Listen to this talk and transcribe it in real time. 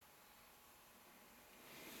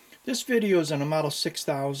This video is on a Model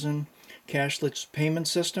 6000 cashless payment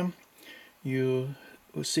system. You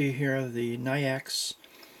will see here the NIAX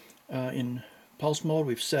in pulse mode.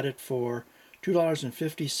 We've set it for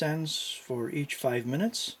 $2.50 for each 5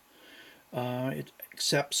 minutes. It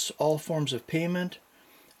accepts all forms of payment.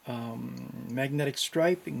 Magnetic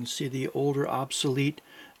stripe, you can see the older obsolete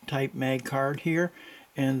type mag card here,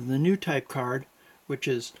 and the new type card, which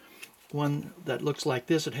is one that looks like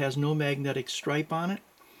this. It has no magnetic stripe on it,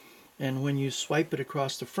 and when you swipe it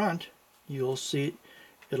across the front, you'll see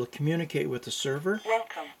it'll communicate with the server.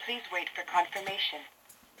 Welcome. Please wait for confirmation.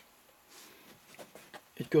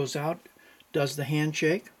 It goes out, does the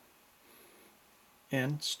handshake,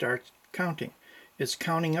 and starts counting. It's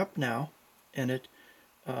counting up now, and it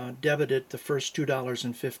debited the first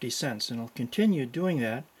 $2.50, and it'll continue doing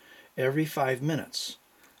that every 5 minutes.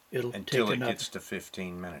 It'll until take it gets to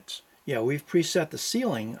 15 minutes. Yeah, we've preset the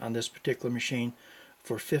ceiling on this particular machine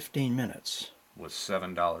for 15 minutes. With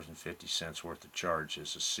 $7.50 worth of charge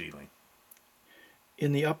as a ceiling.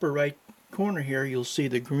 In the upper right corner here, you'll see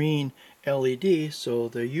the green LED, so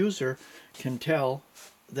the user can tell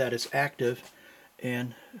that it's active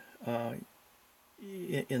and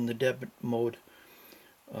in the debit mode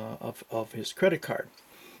of his credit card.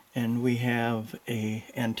 And we have a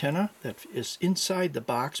antenna that is inside the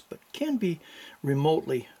box but can be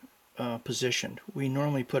remotely positioned. We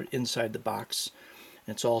normally put it inside the box.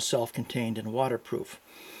 It's all self-contained and waterproof.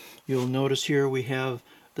 You'll notice here we have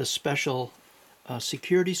the special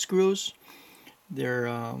security screws. They're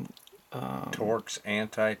Torx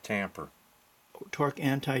anti-tamper. Torque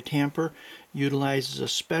anti-tamper utilizes a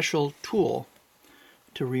special tool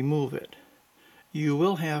to remove it. You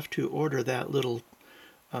will have to order that little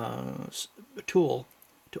tool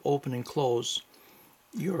to open and close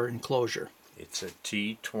your enclosure. It's a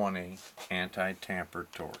T20 anti-tamper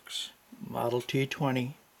Torx. Model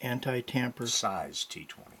T20 anti-tamper. Size T20.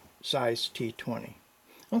 Size T20.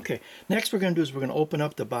 Okay, next we're going to do is we're going to open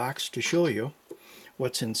up the box to show you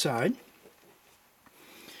what's inside.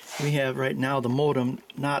 We have right now the modem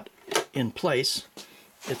not in place.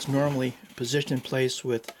 It's normally positioned in place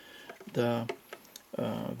with the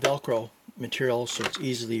Velcro material, so it's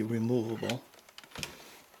easily removable.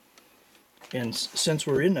 And since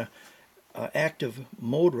we're in a active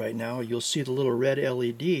mode right now, you'll see the little red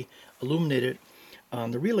LED illuminated on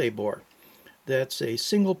the relay board. That's a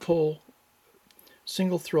single throw,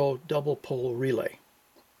 double pole relay.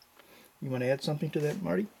 You want to add something to that,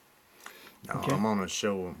 Marty? Now Okay. I'm going to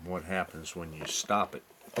show them what happens when you stop it.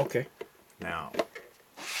 Okay. Now,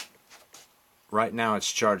 right now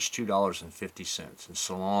it's charged $2.50, and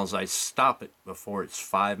so long as I stop it before its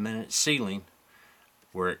 5-minute ceiling,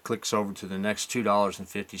 where it clicks over to the next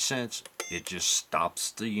 $2.50, it just stops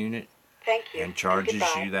the unit Thank you. and charges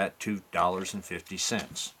Goodbye. you that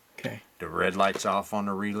 $2.50. Okay. The red light's off on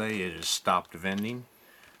the relay. It has stopped vending.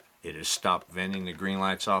 It has stopped vending. The green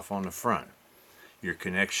light's off on the front. Your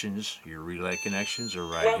connections, your relay connections are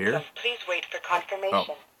right Welcome. here. Please wait for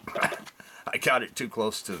confirmation. I got it too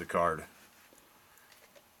close to the card.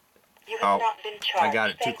 You have not been charged. I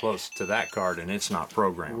got it too Thank close to that card, and it's not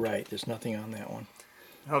programmed. Right, there's nothing on that one.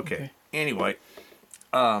 Okay. Okay. Anyway,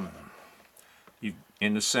 you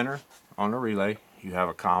in the center on the relay, you have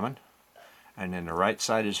a common, and then the right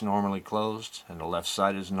side is normally closed, and the left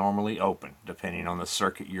side is normally open, depending on the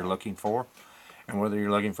circuit you're looking for, and whether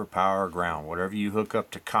you're looking for power or ground. Whatever you hook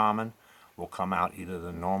up to common will come out either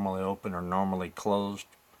the normally open or normally closed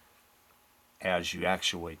as you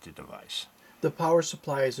actuate the device. The power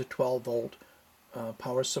supply is a 12-volt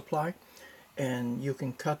power supply, and you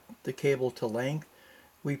can cut the cable to length.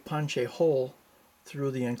 We punch a hole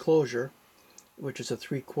through the enclosure, which is a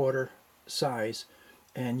 3/4 size,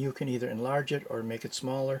 and you can either enlarge it or make it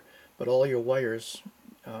smaller, but all your wires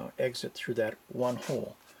exit through that one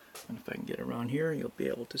hole. And if I can get around here, you'll be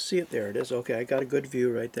able to see it. There it is. Okay, I got a good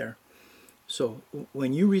view right there. So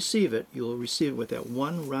when you receive it, you'll receive it with that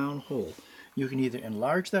one round hole. You can either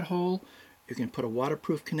enlarge that hole, you can put a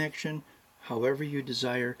waterproof connection, however you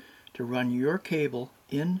desire, to run your cable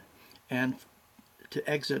in and to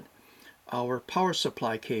exit our power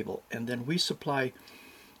supply cable. And then we supply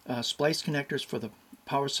splice connectors for the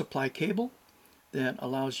power supply cable that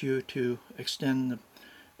allows you to extend the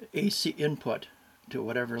AC input to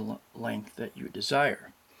whatever length that you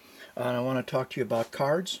desire. And I want to talk to you about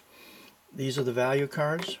cards. These are the value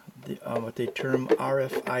cards, what they term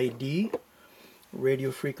RFID,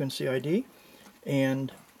 radio frequency ID,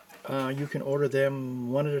 and you can order them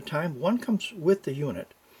one at a time. One comes with the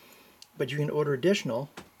unit, but you can order additional,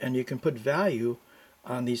 and you can put value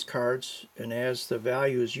on these cards, and as the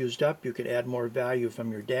value is used up, you can add more value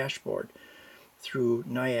from your dashboard. through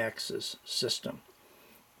Niax's system.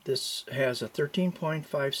 This has a 13.56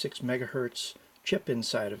 megahertz chip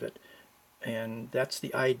inside of it, and that's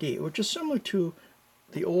the ID, which is similar to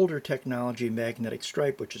the older technology magnetic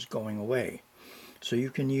stripe, which is going away. So you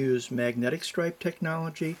can use magnetic stripe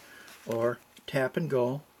technology or tap and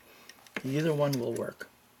go. Either one will work.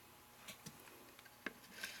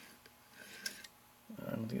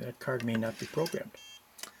 I don't think that card may not be programmed.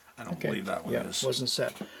 I don't believe that one yeah, is. it wasn't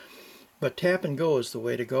set. But tap and go is the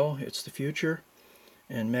way to go. It's the future,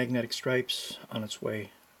 and magnetic stripes on its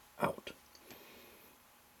way out.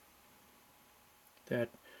 That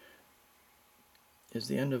is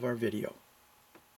the end of our video.